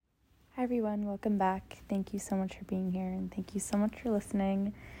Hi everyone, welcome back. Thank you so much for being here and thank you so much for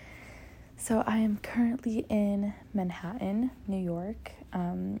listening. So I am currently in Manhattan, New York.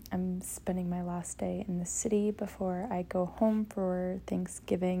 I'm spending my last day in the city before I go home for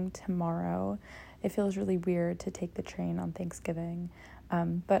Thanksgiving tomorrow. It feels really weird to take the train on Thanksgiving,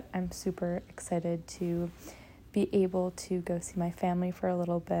 but I'm super excited to be able to go see my family for a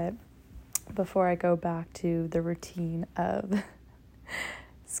little bit before I go back to the routine of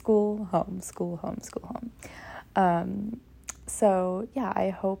school, home. So yeah, I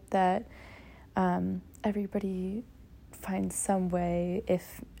hope that everybody finds some way,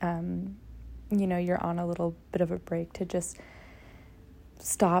 if you're on a little bit of a break, to just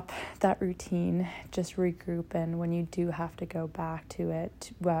stop that routine, just regroup, and when you do have to go back to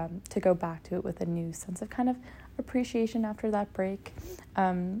it, to go back to it with a new sense of kind of appreciation after that break,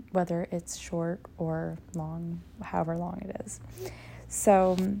 whether it's short or long, however long it is.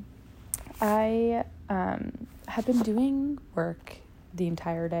 So I have been doing work the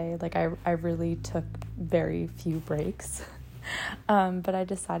entire day. Like I really took very few breaks. But I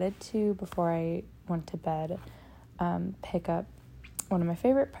decided to, before I went to bed, pick up one of my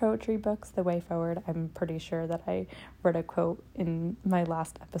favorite poetry books, The Way Forward. I'm pretty sure that I read a quote in my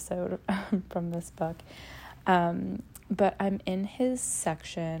last episode from this book. But I'm in his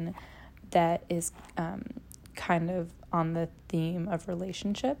section that is kind of on the theme of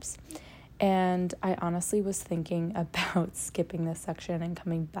relationships. And I honestly was thinking about skipping this section and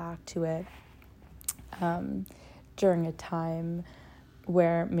coming back to it during a time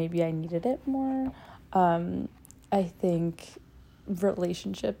where maybe I needed it more. I think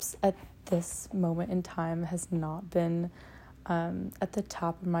relationships at this moment in time has not been at the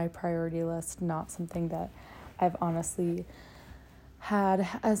top of my priority list, not something that I've honestly had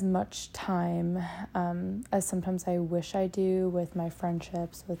as much time as sometimes I wish I do with my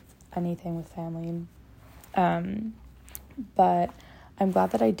friendships, with anything, with family. But I'm glad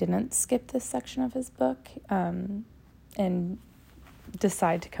that I didn't skip this section of his book and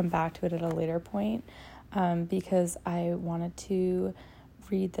decide to come back to it at a later point, because I wanted to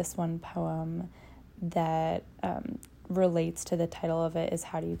read this one poem that relates to the title of it, is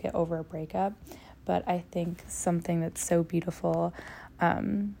How Do You Get Over a Breakup? But I think something that's so beautiful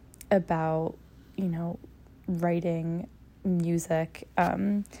about, writing music,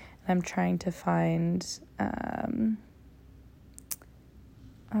 I'm trying to find,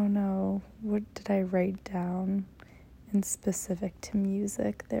 what did I write down in specific to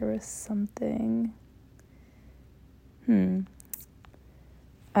music? There was something,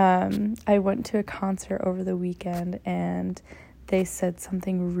 I went to a concert over the weekend and they said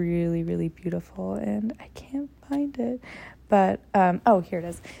something really, really beautiful, and I can't find it. But, here it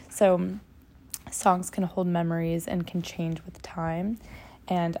is. So, songs can hold memories and can change with time.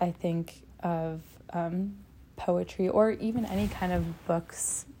 And I think of poetry, or even any kind of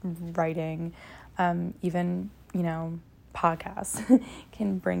books, writing, even, podcasts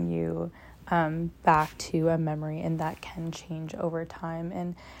can bring you back to a memory, and that can change over time.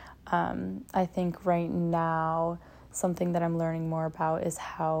 And I think right now, something that I'm learning more about is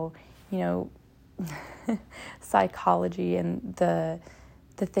how, psychology and the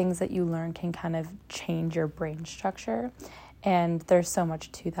things that you learn can kind of change your brain structure. And there's so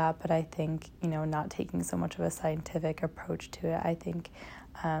much to that, but I think, not taking so much of a scientific approach to it, I think,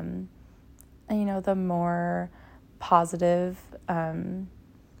 the more positive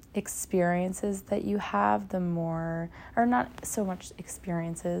experiences that you have, the more, or not so much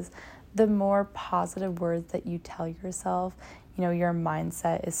experiences, the more positive words that you tell yourself, your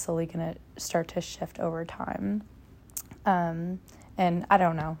mindset is slowly going to start to shift over time. And I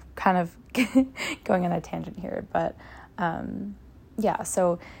don't know, kind of going on a tangent here, but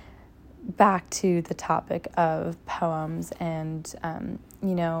so back to the topic of poems, and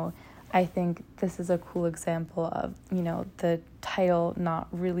I think this is a cool example of, the title not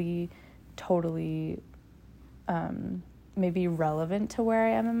really totally maybe relevant to where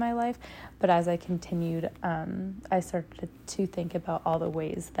I am in my life, but as I continued, I started to think about all the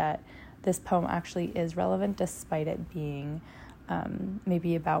ways that this poem actually is relevant, despite it being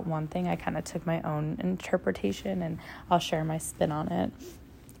maybe about one thing. I kind of took my own interpretation, and I'll share my spin on it.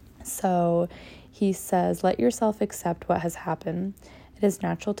 So he says, "Let yourself accept what has happened. It is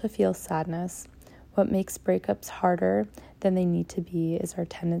natural to feel sadness. What makes breakups harder than they need to be is our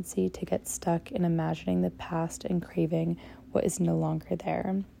tendency to get stuck in imagining the past and craving what is no longer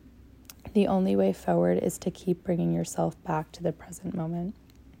there. The only way forward is to keep bringing yourself back to the present moment.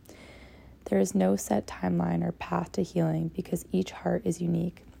 There is no set timeline or path to healing because each heart is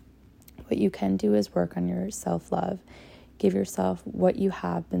unique. What you can do is work on your self-love. Give yourself what you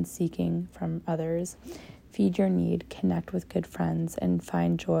have been seeking from others. Feed your need, connect with good friends, and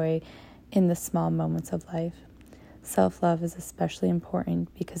find joy in the small moments of life. Self-love is especially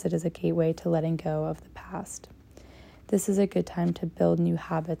important because it is a gateway to letting go of the past. This is a good time to build new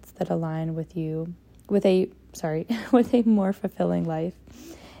habits that align with a more fulfilling life.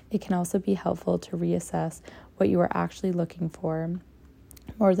 It can also be helpful to reassess what you are actually looking for.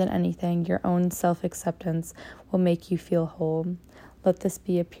 More than anything, your own self-acceptance will make you feel whole. Let this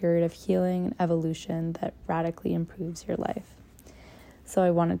be a period of healing and evolution that radically improves your life. So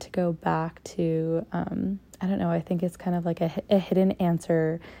I wanted to go back to, I think it's kind of like a hidden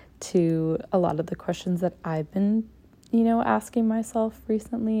answer to a lot of the questions that I've been, asking myself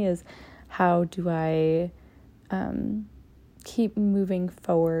recently is, how do I keep moving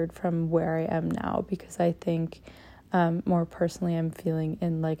forward from where I am now? Because I think more personally, I'm feeling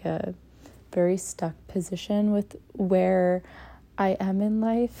in like a very stuck position with where I am in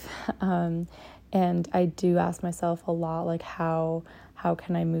life. And I do ask myself a lot, like, how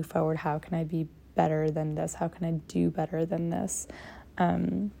can I move forward? How can I be better than this? How can I do better than this?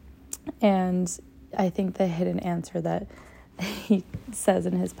 And I think the hidden answer that he says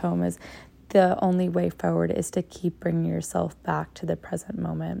in his poem is, the only way forward is to keep bringing yourself back to the present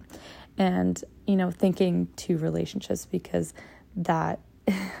moment. And, thinking to relationships, because that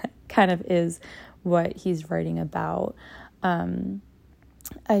kind of is what he's writing about.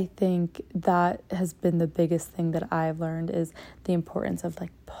 I think that has been the biggest thing that I've learned, is the importance of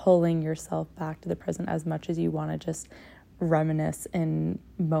like pulling yourself back to the present as much as you want to just reminisce in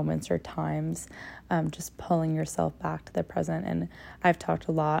moments or times, just pulling yourself back to the present. And I've talked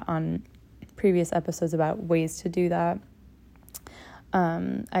a lot on previous episodes about ways to do that.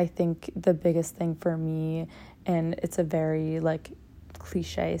 I think the biggest thing for me, and it's a very like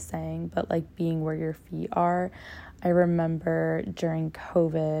cliche saying, but like being where your feet are. I remember during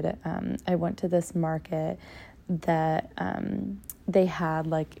COVID, I went to this market that they had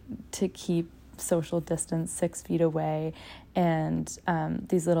like to keep social distance 6 feet away, and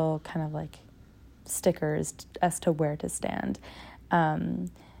these little kind of like stickers as to where to stand.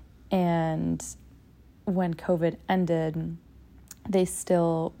 And when COVID ended, they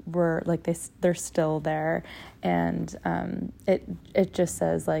still were like, they're still there. And it just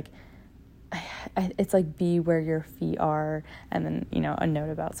says like, it's like, be where your feet are, and then, a note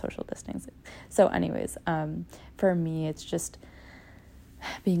about social distancing. So anyways, for me, it's just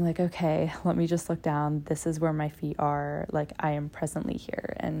being like, okay, let me just look down. This is where my feet are. Like, I am presently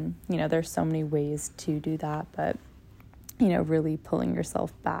here. And, there's so many ways to do that, but really pulling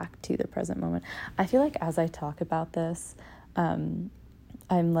yourself back to the present moment. I feel like as I talk about this, I'm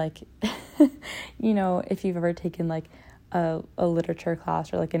like, if you've ever taken like a literature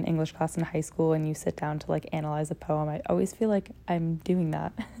class or like an English class in high school and you sit down to like analyze a poem, I always feel like I'm doing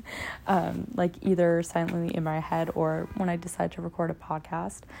that, like either silently in my head or when I decide to record a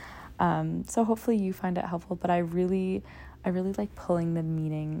podcast. So hopefully you find it helpful, but I really like pulling the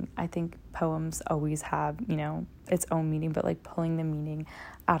meaning. I think poems always have, its own meaning, but like pulling the meaning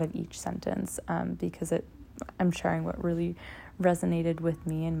out of each sentence, because I'm sharing what really resonated with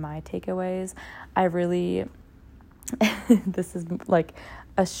me and my takeaways. This is like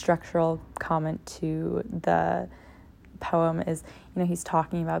a structural comment to the poem is, he's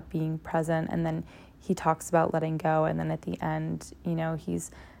talking about being present, and then he talks about letting go. And then at the end,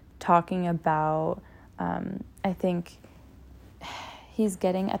 he's talking about, I think he's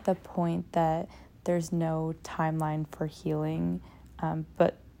getting at the point that there's no timeline for healing,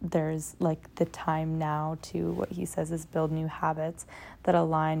 but there's like the time now to, what he says is, build new habits that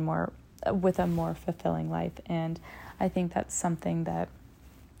align more with a more fulfilling life. And I think that's something that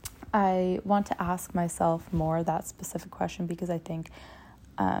I want to ask myself more, that specific question, because I think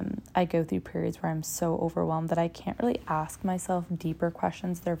I go through periods where I'm so overwhelmed that I can't really ask myself deeper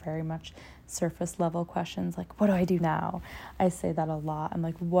questions. They're very much surface level questions, like, what do I do now? I say that a lot. I'm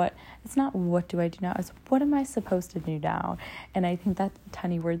like, it's not what do I do now, it's what am I supposed to do now? And I think that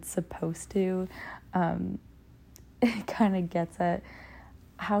tiny word supposed to, it kind of gets at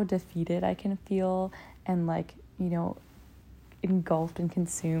how defeated I can feel, and like, engulfed and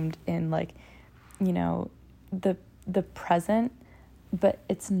consumed in like, the present, but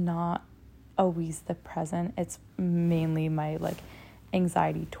it's not always the present. It's mainly my like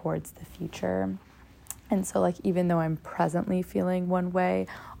anxiety towards the future. And so like, even though I'm presently feeling one way,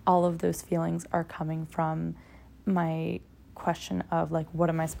 all of those feelings are coming from my question of like, what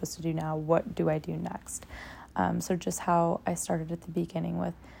am I supposed to do now? What do I do next? So just how I started at the beginning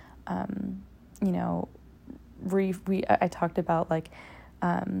with, I talked about like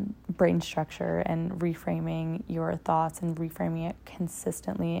brain structure and reframing your thoughts and reframing it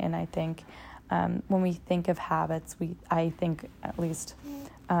consistently. And I think when we think of habits, I think at least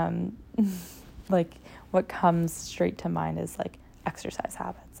like what comes straight to mind is like exercise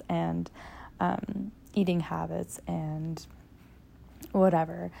habits and eating habits and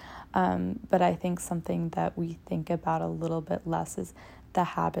whatever. But I think something that we think about a little bit less is the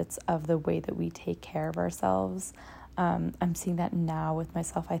habits of the way that we take care of ourselves. I'm seeing that now with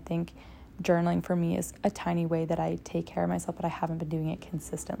myself. I think journaling for me is a tiny way that I take care of myself, but I haven't been doing it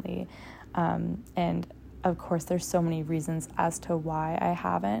consistently. And of course, there's so many reasons as to why I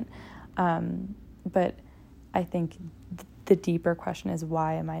haven't. But I think the deeper question is,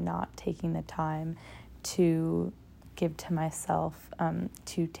 why am I not taking the time to give to myself,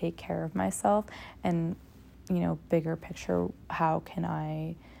 to take care of myself? And, bigger picture, how can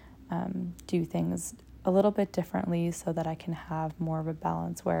I do things a little bit differently so that I can have more of a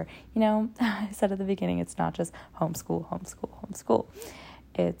balance where, I said at the beginning, it's not just homeschool.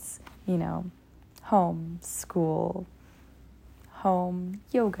 It's, home, school, home,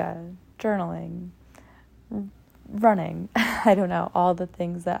 yoga, journaling, running. I don't know, all the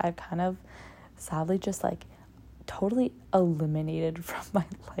things that I've kind of sadly just like totally eliminated from my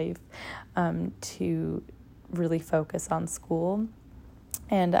life to really focus on school.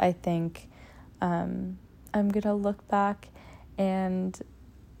 And I think I'm going to look back and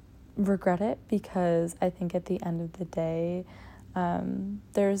regret it, because I think at the end of the day,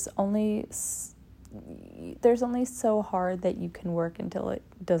 there's only so hard that you can work until it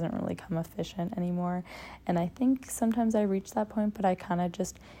doesn't really come efficient anymore. And I think sometimes I reach that point, but I kind of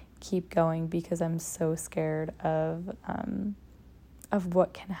just keep going because I'm so scared of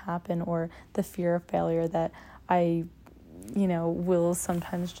what can happen, or the fear of failure that I, will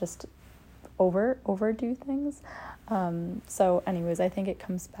sometimes just overdo things. So anyways, I think it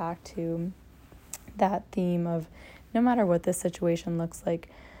comes back to that theme of no matter what the situation looks like,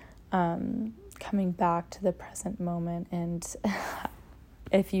 coming back to the present moment. And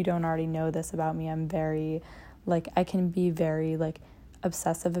if you don't already know this about me, I'm very, I can be very,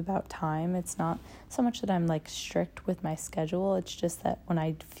 obsessive about time. It's not so much that I'm, strict with my schedule. It's just that when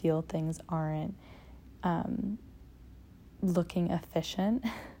I feel things aren't looking efficient,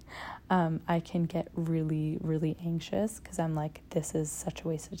 I can get really, really anxious because I'm like, this is such a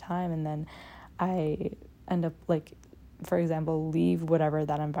waste of time. And then I end up, for example, leave whatever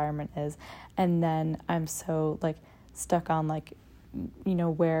that environment is. And then I'm so, stuck on,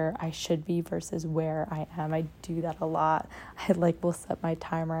 where I should be versus where I am. I do that a lot. I, will set my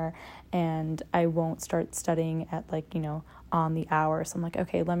timer and I won't start studying at, on the hour. So I'm like,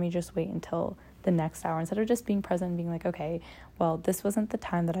 okay, let me just wait until the next hour, instead of just being present and being like, okay, well, this wasn't the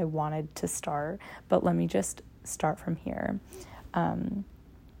time that I wanted to start, but let me just start from here.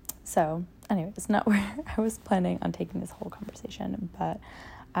 So anyway, it's not where I was planning on taking this whole conversation, but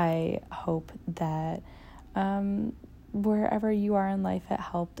I hope that wherever you are in life, it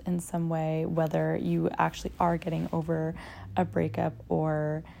helped in some way, whether you actually are getting over a breakup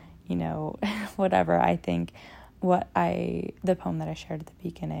or, whatever. I think the poem that I shared at the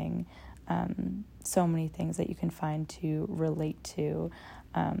beginning, so many things that you can find to relate to.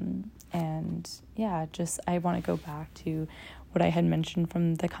 And yeah, I want to go back to what I had mentioned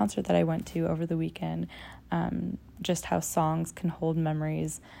from the concert that I went to over the weekend, just how songs can hold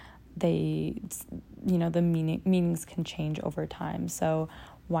memories. The meanings can change over time. So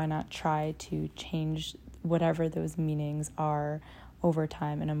why not try to change whatever those meanings are over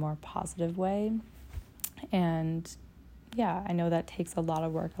time in a more positive way? And yeah, I know that takes a lot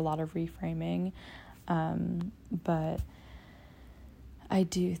of work, a lot of reframing, but I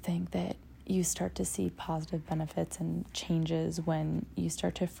do think that you start to see positive benefits and changes when you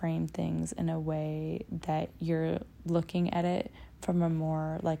start to frame things in a way that you're looking at it from a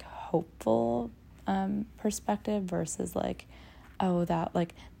more hopeful perspective versus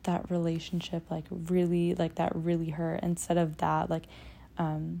that relationship really that really hurt. Instead of that,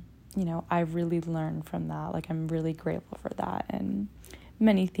 I really learned from that. I'm really grateful for that. And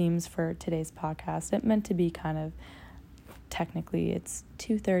many themes for today's podcast. It meant to be kind of, technically it's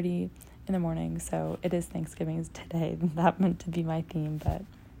 2:30 in the morning, so it is Thanksgiving today. That meant to be my theme, but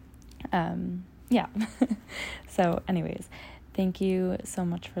yeah. So anyways, thank you so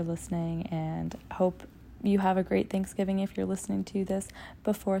much for listening, and hope you have a great Thanksgiving if you're listening to this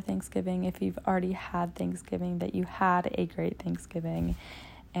before Thanksgiving. If you've already had Thanksgiving, that you had a great Thanksgiving.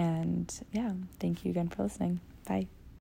 And yeah, thank you again for listening. Bye.